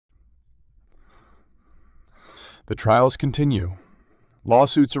The trials continue.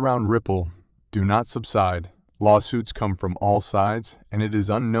 Lawsuits around Ripple do not subside. Lawsuits come from all sides, and it is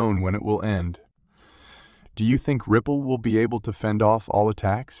unknown when it will end. Do you think Ripple will be able to fend off all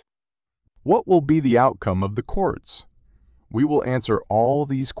attacks? What will be the outcome of the courts? We will answer all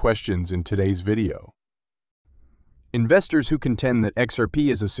these questions in today's video. Investors who contend that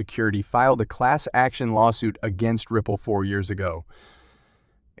XRP is a security filed a class action lawsuit against Ripple 4 years ago,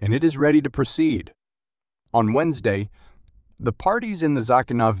 and it is ready to proceed. On Wednesday, the parties in the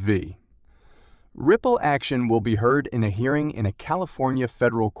Zakhanov v. Ripple action will be heard in a hearing in a California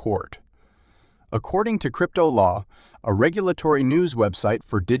federal court. According to Crypto Law, a regulatory news website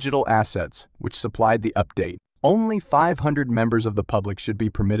for digital assets, which supplied the update, only 500 members of the public should be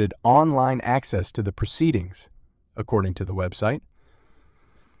permitted online access to the proceedings, according to the website.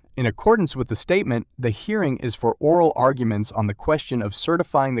 In accordance with the statement, the hearing is for oral arguments on the question of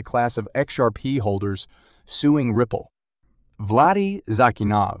certifying the class of XRP holders suing Ripple. Vladi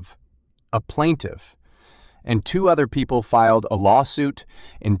Zakhanov, a plaintiff, and 2 other people filed a lawsuit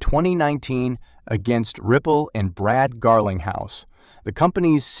in 2019 against Ripple and Brad Garlinghouse, the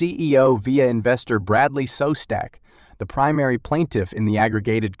company's CEO, via investor Bradley Sostak, the primary plaintiff in the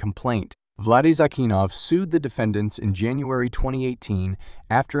aggregated complaint. Vladi Zakhanov sued the defendants in January 2018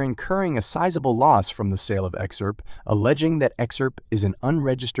 after incurring a sizable loss from the sale of XRP, alleging that XRP is an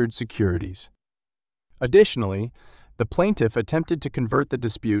unregistered securities. Additionally, the plaintiff attempted to convert the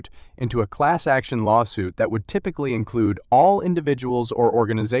dispute into a class action lawsuit that would typically include all individuals or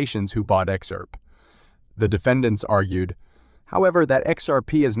organizations who bought XRP. The defendants argued, however, that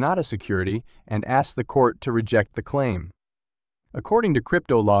XRP is not a security and asked the court to reject the claim. According to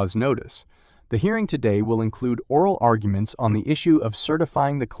Crypto Law's notice, the hearing today will include oral arguments on the issue of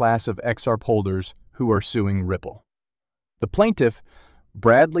certifying the class of XRP holders who are suing Ripple. The plaintiff,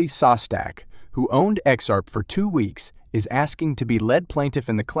 Bradley Sostak, who owned XRP for 2 weeks, is asking to be led plaintiff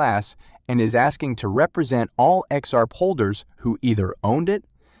in the class and is asking to represent all XRP holders who either owned it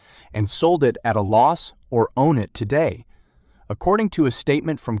and sold it at a loss or own it today, according to a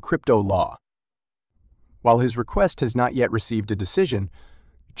statement from Crypto Law. While his request has not yet received a decision,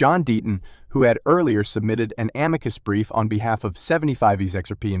 John Deaton, who had earlier submitted an amicus brief on behalf of 75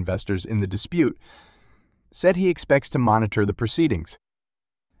 XRP investors in the dispute, said he expects to monitor the proceedings.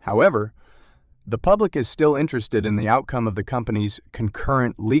 However, the public is still interested in the outcome of the company's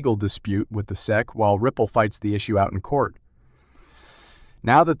concurrent legal dispute with the SEC while Ripple fights the issue out in court.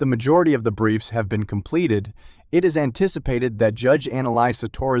 Now that the majority of the briefs have been completed, it is anticipated that Judge Analisa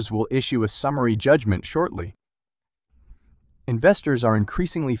Torres will issue a summary judgment shortly. Investors are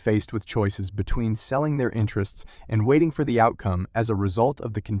increasingly faced with choices between selling their interests and waiting for the outcome as a result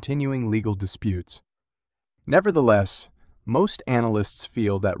of the continuing legal disputes. Nevertheless, most analysts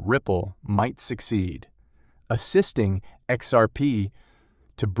feel that Ripple might succeed, assisting XRP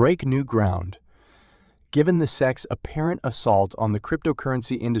to break new ground, given the SEC's apparent assault on the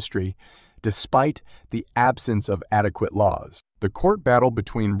cryptocurrency industry despite the absence of adequate laws. The court battle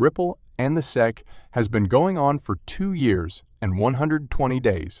between Ripple and the SEC has been going on for 2 years and 120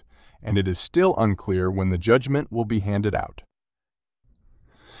 days, and it is still unclear when the judgment will be handed out.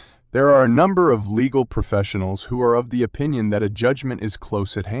 There are a number of legal professionals who are of the opinion that a judgment is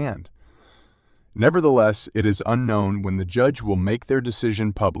close at hand. Nevertheless, it is unknown when the judge will make their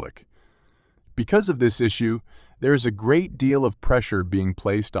decision public. Because of this issue, there is a great deal of pressure being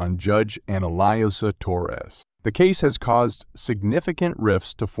placed on Judge Analisa Torres. The case has caused significant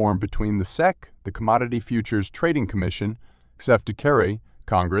rifts to form between the SEC, the Commodity Futures Trading Commission, CFTC,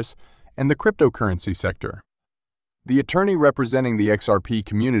 Congress, and the cryptocurrency sector. The attorney representing the XRP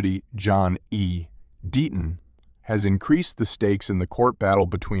community, John E. Deaton, has increased the stakes in the court battle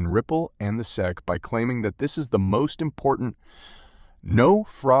between Ripple and the SEC by claiming that this is the most important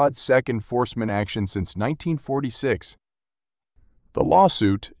no-fraud SEC enforcement action since 1946. The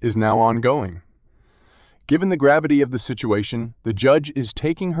lawsuit is now ongoing. Given the gravity of the situation, the judge is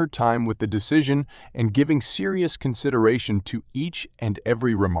taking her time with the decision and giving serious consideration to each and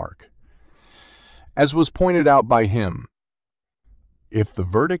every remark. As was pointed out by him, if the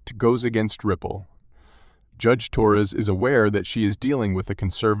verdict goes against Ripple, Judge Torres is aware that she is dealing with a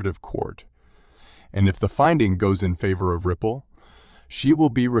conservative court, and if the finding goes in favor of Ripple, she will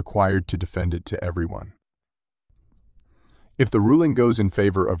be required to defend it to everyone. If the ruling goes in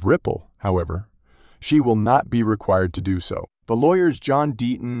favor of Ripple, however, she will not be required to do so. The lawyers John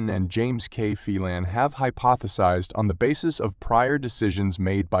Deaton and James K. Phelan have hypothesized on the basis of prior decisions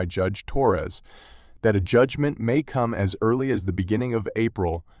made by Judge Torres that a judgment may come as early as the beginning of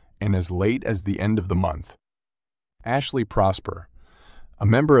April and as late as the end of the month. Ashley Prosper, a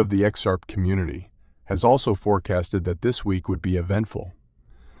member of the XRP community, has also forecasted that this week would be eventful.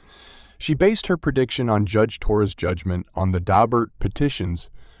 She based her prediction on Judge Torres' judgment on the Daubert petitions,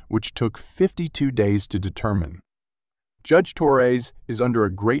 which took 52 days to determine. Judge Torres is under a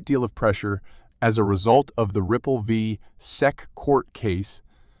great deal of pressure as a result of the Ripple v. SEC court case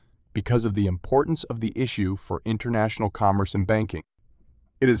because of the importance of the issue for international commerce and banking.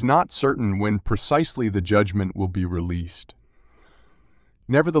 It is not certain when precisely the judgment will be released.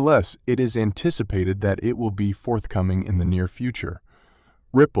 Nevertheless, it is anticipated that it will be forthcoming in the near future.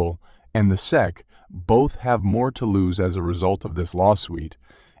 Ripple and the SEC both have more to lose as a result of this lawsuit,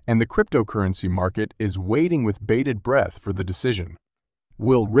 and the cryptocurrency market is waiting with bated breath for the decision.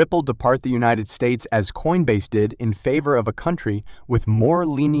 Will Ripple depart the United States as Coinbase did in favor of a country with more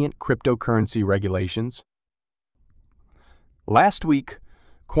lenient cryptocurrency regulations? Last week,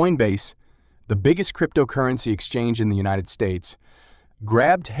 Coinbase, the biggest cryptocurrency exchange in the United States,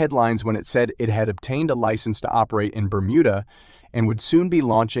 grabbed headlines when it said it had obtained a license to operate in Bermuda and would soon be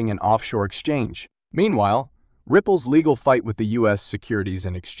launching an offshore exchange. Meanwhile, Ripple's legal fight with the U.S. Securities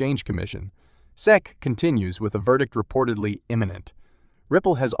and Exchange Commission, SEC, continues with a verdict reportedly imminent.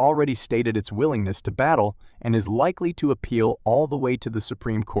 Ripple has already stated its willingness to battle and is likely to appeal all the way to the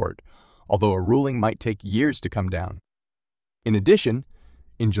Supreme Court, although a ruling might take years to come down. In addition,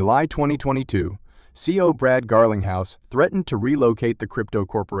 in July 2022, CEO Brad Garlinghouse threatened to relocate the crypto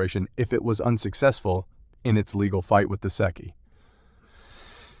corporation if it was unsuccessful in its legal fight with the SEC.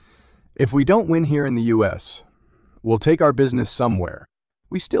 If we don't win here in the U.S., we'll take our business somewhere.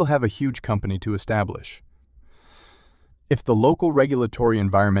 We still have a huge company to establish. If the local regulatory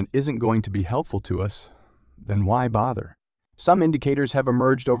environment isn't going to be helpful to us, then why bother? Some indicators have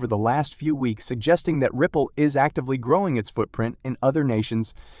emerged over the last few weeks suggesting that Ripple is actively growing its footprint in other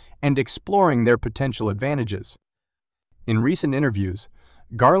nations and exploring their potential advantages. In recent interviews,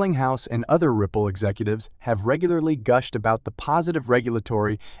 Garlinghouse and other Ripple executives have regularly gushed about the positive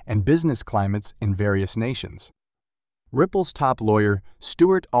regulatory and business climates in various nations. Ripple's top lawyer,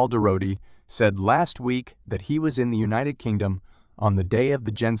 Stuart Alderoty, said last week that he was in the United Kingdom on the day of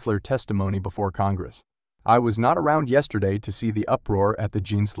the Gensler testimony before Congress. I was not around yesterday to see the uproar at the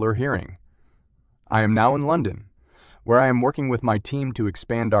Gensler hearing. I am now in London, where I am working with my team to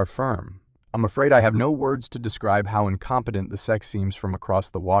expand our firm. I'm afraid I have no words to describe how incompetent the SEC seems from across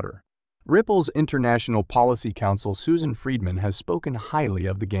the water. Ripple's International Policy Counsel Susan Friedman has spoken highly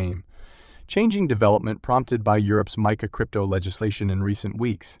of the game, changing development prompted by Europe's MiCA crypto legislation in recent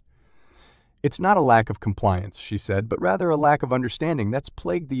weeks. It's not a lack of compliance, she said, but rather a lack of understanding that's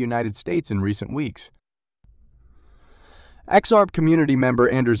plagued the United States in recent weeks. XRP community member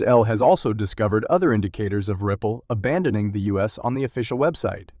Anders L. has also discovered other indicators of Ripple abandoning the U.S. on the official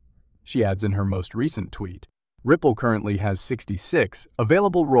website. She adds in her most recent tweet, Ripple currently has 66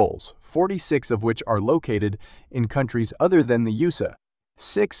 available roles, 46 of which are located in countries other than the USA.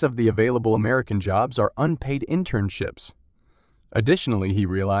 6 of the available American jobs are unpaid internships. Additionally, he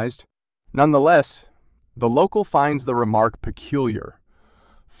realized, nonetheless, the local finds the remark peculiar.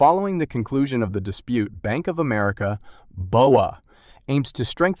 Following the conclusion of the dispute, Bank of America, BOA, aims to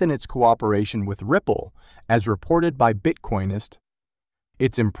strengthen its cooperation with Ripple, as reported by Bitcoinist.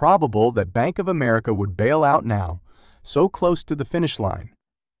 It's improbable that Bank of America would bail out now, so close to the finish line.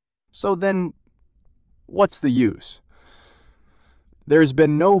 So then, what's the use? There's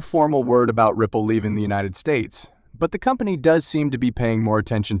been no formal word about Ripple leaving the United States, but the company does seem to be paying more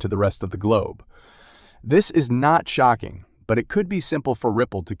attention to the rest of the globe. This is not shocking, but it could be simple for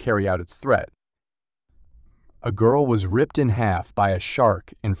Ripple to carry out its threat. A girl was ripped in half by a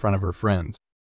shark in front of her friends.